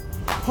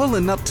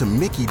Pulling up to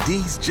Mickey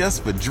D's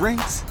just for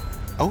drinks?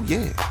 Oh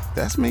yeah,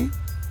 that's me.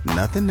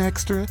 Nothing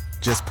extra,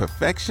 just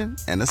perfection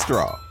and a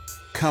straw.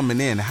 Coming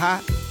in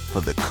hot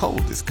for the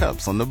coldest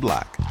cups on the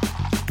block.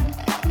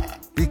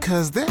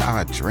 Because there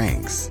are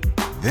drinks.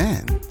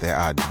 Then there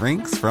are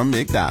drinks from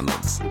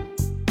McDonald's.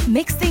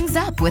 Mix things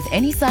up with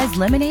any size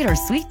lemonade or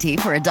sweet tea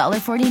for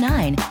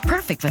 $1.49.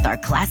 Perfect with our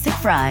classic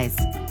fries.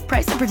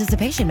 Price and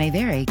participation may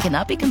vary.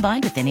 Cannot be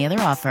combined with any other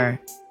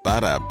offer.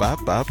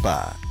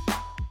 Ba-da-ba-ba-ba.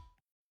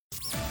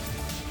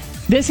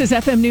 This is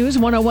FM News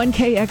 101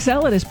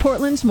 KXL. It is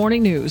Portland's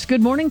Morning News.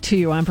 Good morning to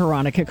you. I'm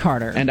Veronica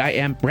Carter. And I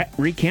am Brett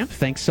Recamp.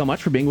 Thanks so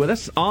much for being with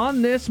us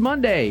on this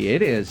Monday.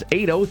 It is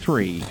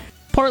 8:03.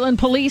 Portland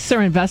police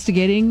are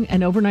investigating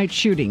an overnight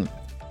shooting.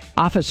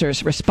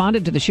 Officers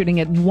responded to the shooting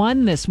at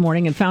 1 this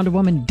morning and found a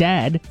woman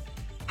dead.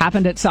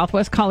 Happened at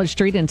Southwest College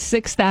Street and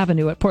 6th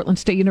Avenue at Portland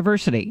State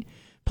University.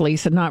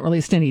 Police have not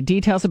released any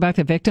details about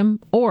the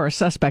victim or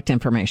suspect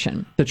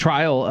information. The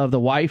trial of the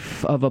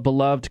wife of a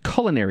beloved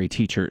culinary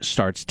teacher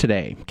starts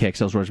today.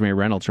 KXL's Rosemary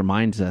Reynolds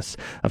reminds us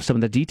of some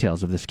of the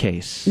details of this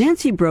case.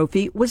 Nancy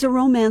Brophy was a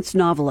romance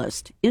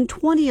novelist. In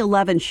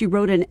 2011, she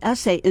wrote an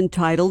essay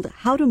entitled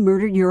How to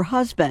Murder Your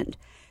Husband.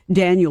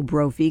 Daniel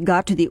Brophy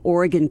got to the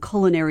Oregon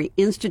Culinary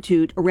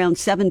Institute around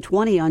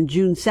 7:20 on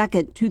June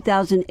 2nd,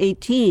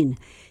 2018.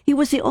 He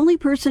was the only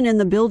person in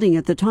the building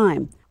at the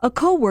time. A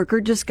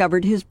co-worker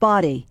discovered his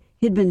body.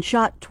 He'd been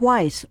shot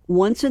twice,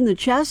 once in the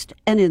chest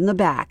and in the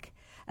back.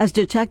 As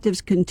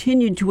detectives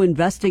continued to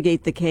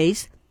investigate the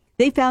case,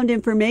 they found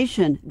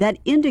information that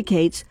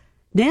indicates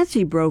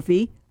Nancy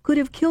Brophy could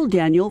have killed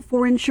Daniel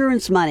for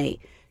insurance money.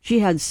 She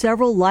had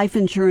several life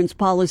insurance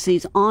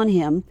policies on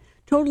him,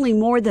 totaling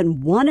more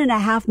than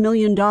 $1.5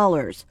 million.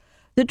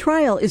 The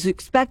trial is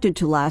expected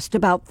to last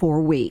about 4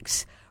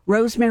 weeks.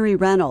 Rosemary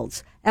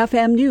Reynolds,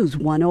 FM News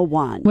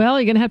 101. Well,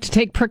 you're going to have to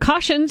take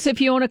precautions if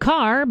you own a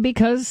car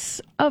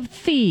because of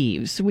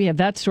thieves. We have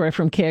that story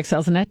from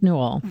KXL's Annette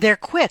Newell. They're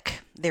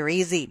quick, they're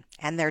easy,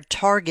 and they're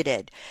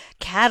targeted.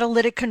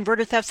 Catalytic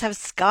converter thefts have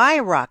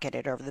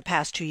skyrocketed over the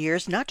past 2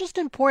 years, not just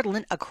in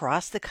Portland,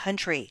 across the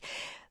country.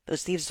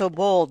 Those thieves so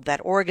bold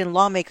that Oregon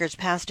lawmakers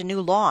passed a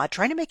new law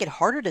trying to make it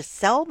harder to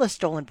sell the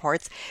stolen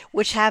parts,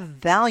 which have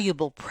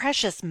valuable,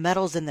 precious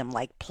metals in them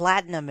like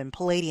platinum and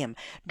palladium,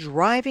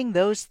 driving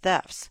those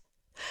thefts.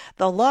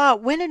 The law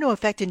went into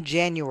effect in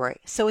January,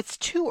 so it's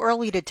too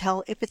early to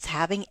tell if it's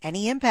having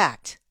any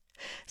impact.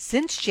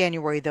 Since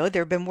January, though,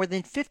 there have been more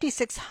than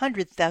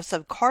 5,600 thefts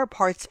of car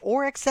parts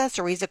or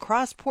accessories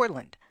across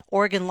Portland.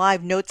 Oregon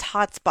Live notes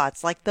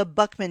hotspots like the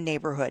Buckman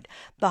neighborhood,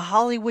 the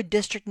Hollywood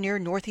district near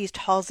Northeast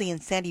Halsey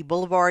and Sandy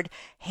Boulevard,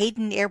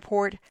 Hayden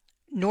Airport,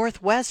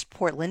 Northwest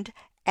Portland,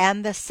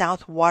 and the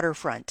South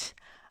Waterfront.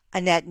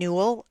 Annette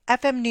Newell,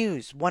 FM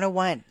News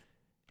 101.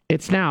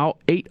 It's now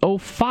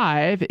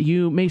 8:05.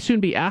 You may soon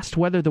be asked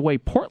whether the way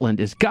Portland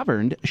is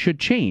governed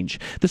should change.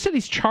 The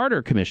city's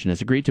Charter Commission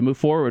has agreed to move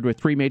forward with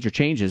 3 major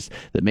changes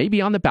that may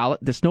be on the ballot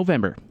this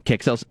November.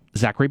 KXL's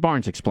Zachary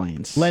Barnes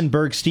explains. Len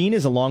Bergstein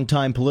is a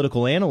longtime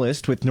political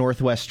analyst with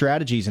Northwest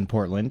Strategies in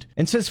Portland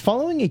and says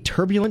following a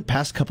turbulent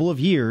past couple of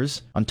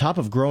years, on top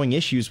of growing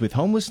issues with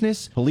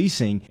homelessness,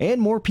 policing, and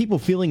more people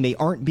feeling they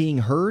aren't being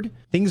heard,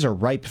 things are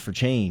ripe for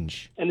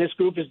change. And this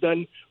group has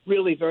done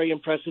really very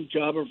impressive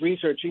job of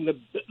researching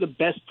the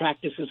best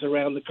practices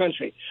around the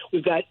country.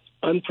 We've got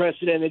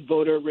unprecedented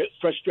voter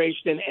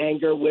frustration and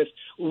anger with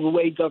the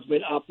way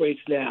government operates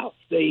now.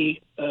 The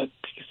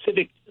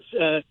civic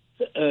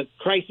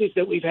crises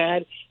that we've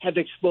had have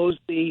exposed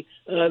the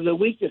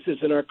weaknesses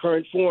in our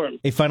current form.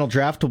 A final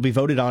draft will be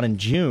voted on in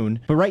June,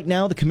 but right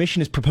now the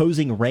commission is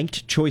proposing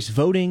ranked choice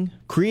voting,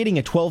 creating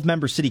a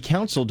 12-member city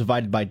council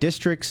divided by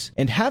districts,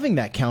 and having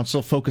that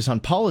council focus on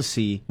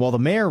policy while the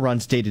mayor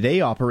runs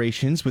day-to-day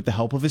operations with the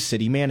help of a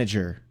city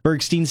manager.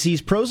 Bergstein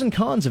sees pros and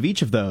cons of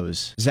each of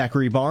those.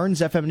 Zachary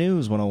Barnes, FM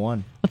News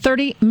 101.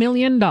 $30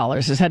 million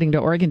is heading to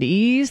Oregon to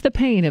ease the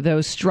pain of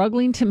those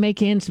struggling to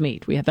make ends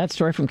meet. We have that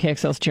story from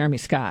KXL's Jeremy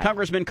Scott.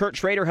 Congressman Kurt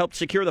Schrader helped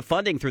secure the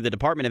funding through the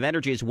Department of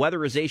Energy's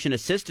Weatherization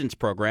Assistance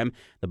Program.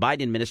 The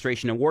Biden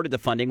administration awarded the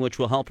funding, which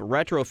will help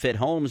retrofit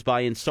homes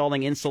by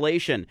installing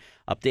insulation,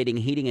 updating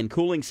heating and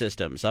cooling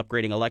systems,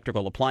 upgrading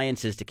electrical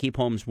appliances to keep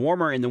homes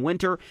warmer in the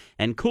winter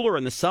and cooler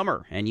in the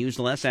summer, and use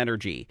less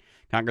energy.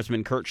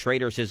 Congressman Kurt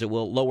Schrader says it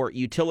will lower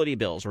utility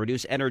bills,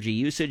 reduce energy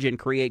usage, and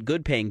create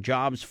good-paying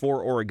jobs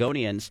for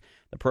Oregonians.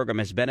 The program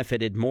has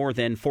benefited more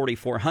than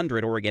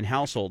 4,400 Oregon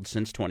households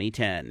since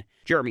 2010.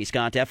 Jeremy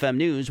Scott, FM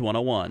News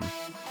 101.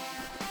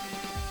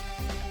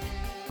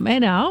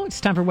 And now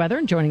it's time for weather,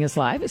 and joining us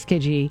live is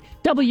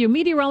KGW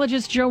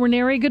meteorologist Joe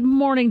Ranieri. Good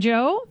morning,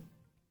 Joe.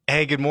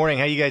 Hey, good morning.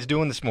 How you guys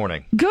doing this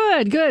morning?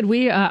 Good.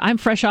 I'm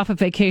fresh off of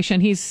vacation.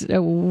 He's a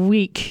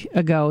week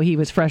ago. He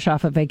was fresh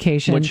off of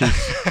vacation. Which is,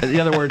 in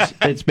other words,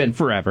 it's been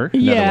forever.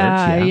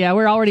 Yeah.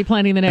 We're already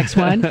planning the next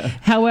one.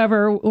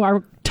 However,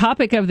 our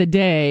topic of the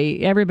day,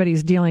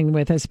 everybody's dealing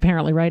with this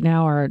apparently right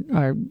now,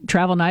 are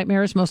travel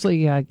nightmares,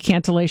 mostly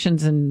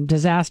cancellations and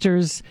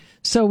disasters.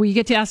 So we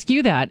get to ask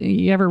you that.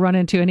 You ever run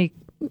into any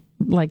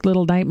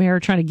little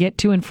nightmare trying to get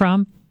to and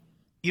from?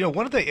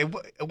 One of it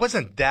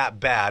wasn't that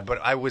bad, but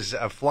I was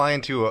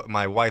flying to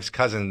my wife's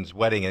cousin's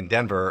wedding in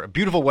Denver, a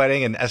beautiful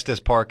wedding in Estes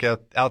Park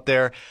out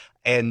there,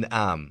 and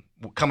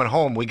coming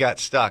home, we got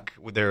stuck.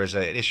 There was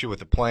an issue with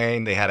the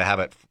plane. They had to have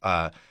it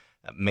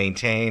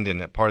maintained,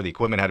 and part of the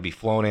equipment had to be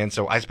flown in.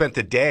 So I spent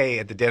the day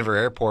at the Denver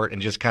airport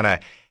and just kind of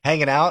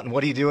hanging out. And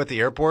what do you do at the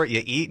airport?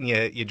 You eat and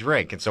you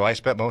drink. And so I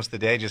spent most of the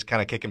day just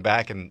kind of kicking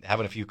back and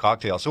having a few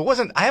cocktails. So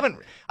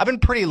I've been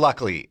pretty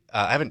lucky.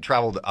 I haven't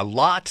traveled a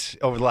lot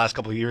over the last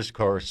couple of years, of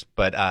course,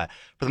 but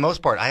for the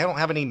most part, I don't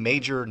have any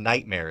major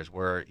nightmares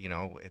where,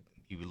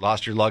 you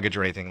lost your luggage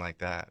or anything like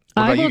that.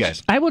 What about you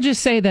guys? I will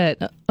just say that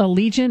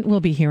Allegiant will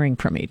be hearing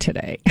from me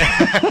today.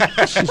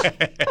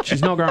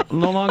 She's no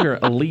longer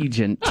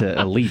allegiant to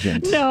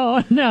Allegiant.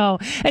 No.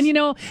 And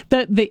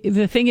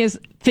the thing is,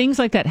 things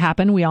like that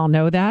happen. We all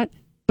know that.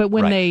 But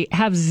when they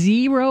have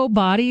zero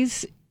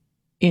bodies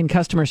in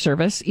customer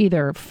service,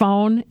 either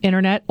phone,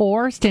 internet,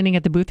 or standing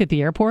at the booth at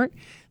the airport,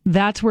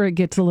 that's where it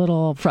gets a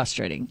little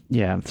frustrating.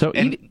 Yeah. So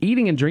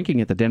eating and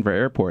drinking at the Denver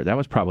airport, that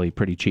was probably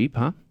pretty cheap,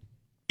 huh?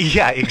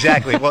 Yeah,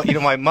 exactly. Well,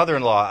 my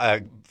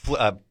mother-in-law,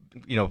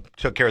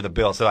 took care of the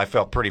bill, so I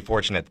felt pretty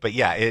fortunate. But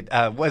yeah,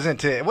 it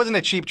wasn't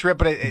a cheap trip.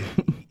 But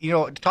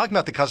talking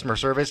about the customer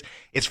service,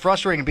 it's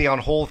frustrating to be on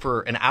hold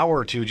for an hour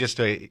or two just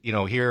to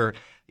hear.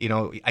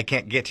 I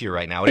can't get to you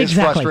right now. It is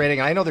frustrating.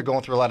 I know they're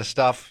going through a lot of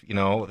stuff,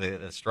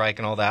 the strike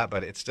and all that,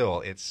 but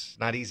it's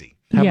not easy.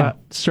 How about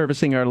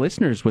servicing our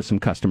listeners with some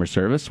customer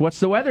service? What's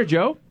the weather,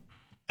 Joe?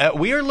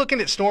 We are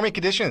looking at stormy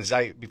conditions.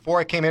 Before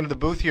I came into the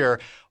booth here,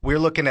 we were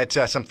looking at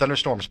some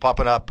thunderstorms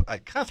popping up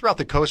kind of throughout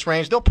the Coast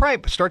Range. They'll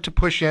probably start to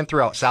push in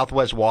throughout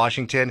southwest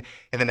Washington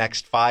in the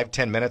next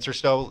 5-10 minutes or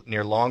so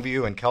near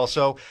Longview and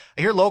Kelso.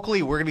 Here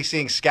locally, we're going to be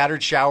seeing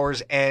scattered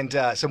showers and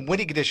some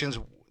windy conditions.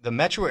 The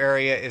metro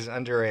area is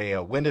under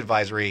a wind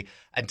advisory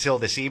until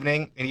this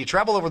evening. And you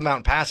travel over the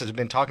mountain passes. We've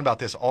been talking about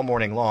this all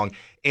morning long.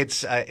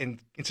 It's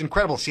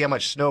incredible to see how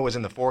much snow is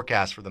in the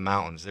forecast for the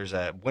mountains. There's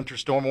a winter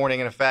storm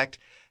warning in effect.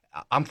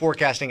 I'm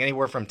forecasting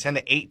anywhere from 10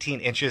 to 18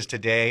 inches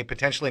today,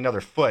 potentially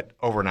another foot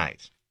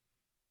overnight.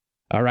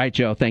 All right,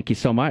 Joe, thank you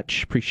so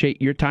much.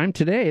 Appreciate your time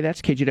today.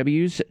 That's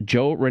KGW's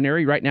Joe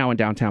Ranieri right now in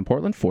downtown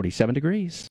Portland, 47 degrees.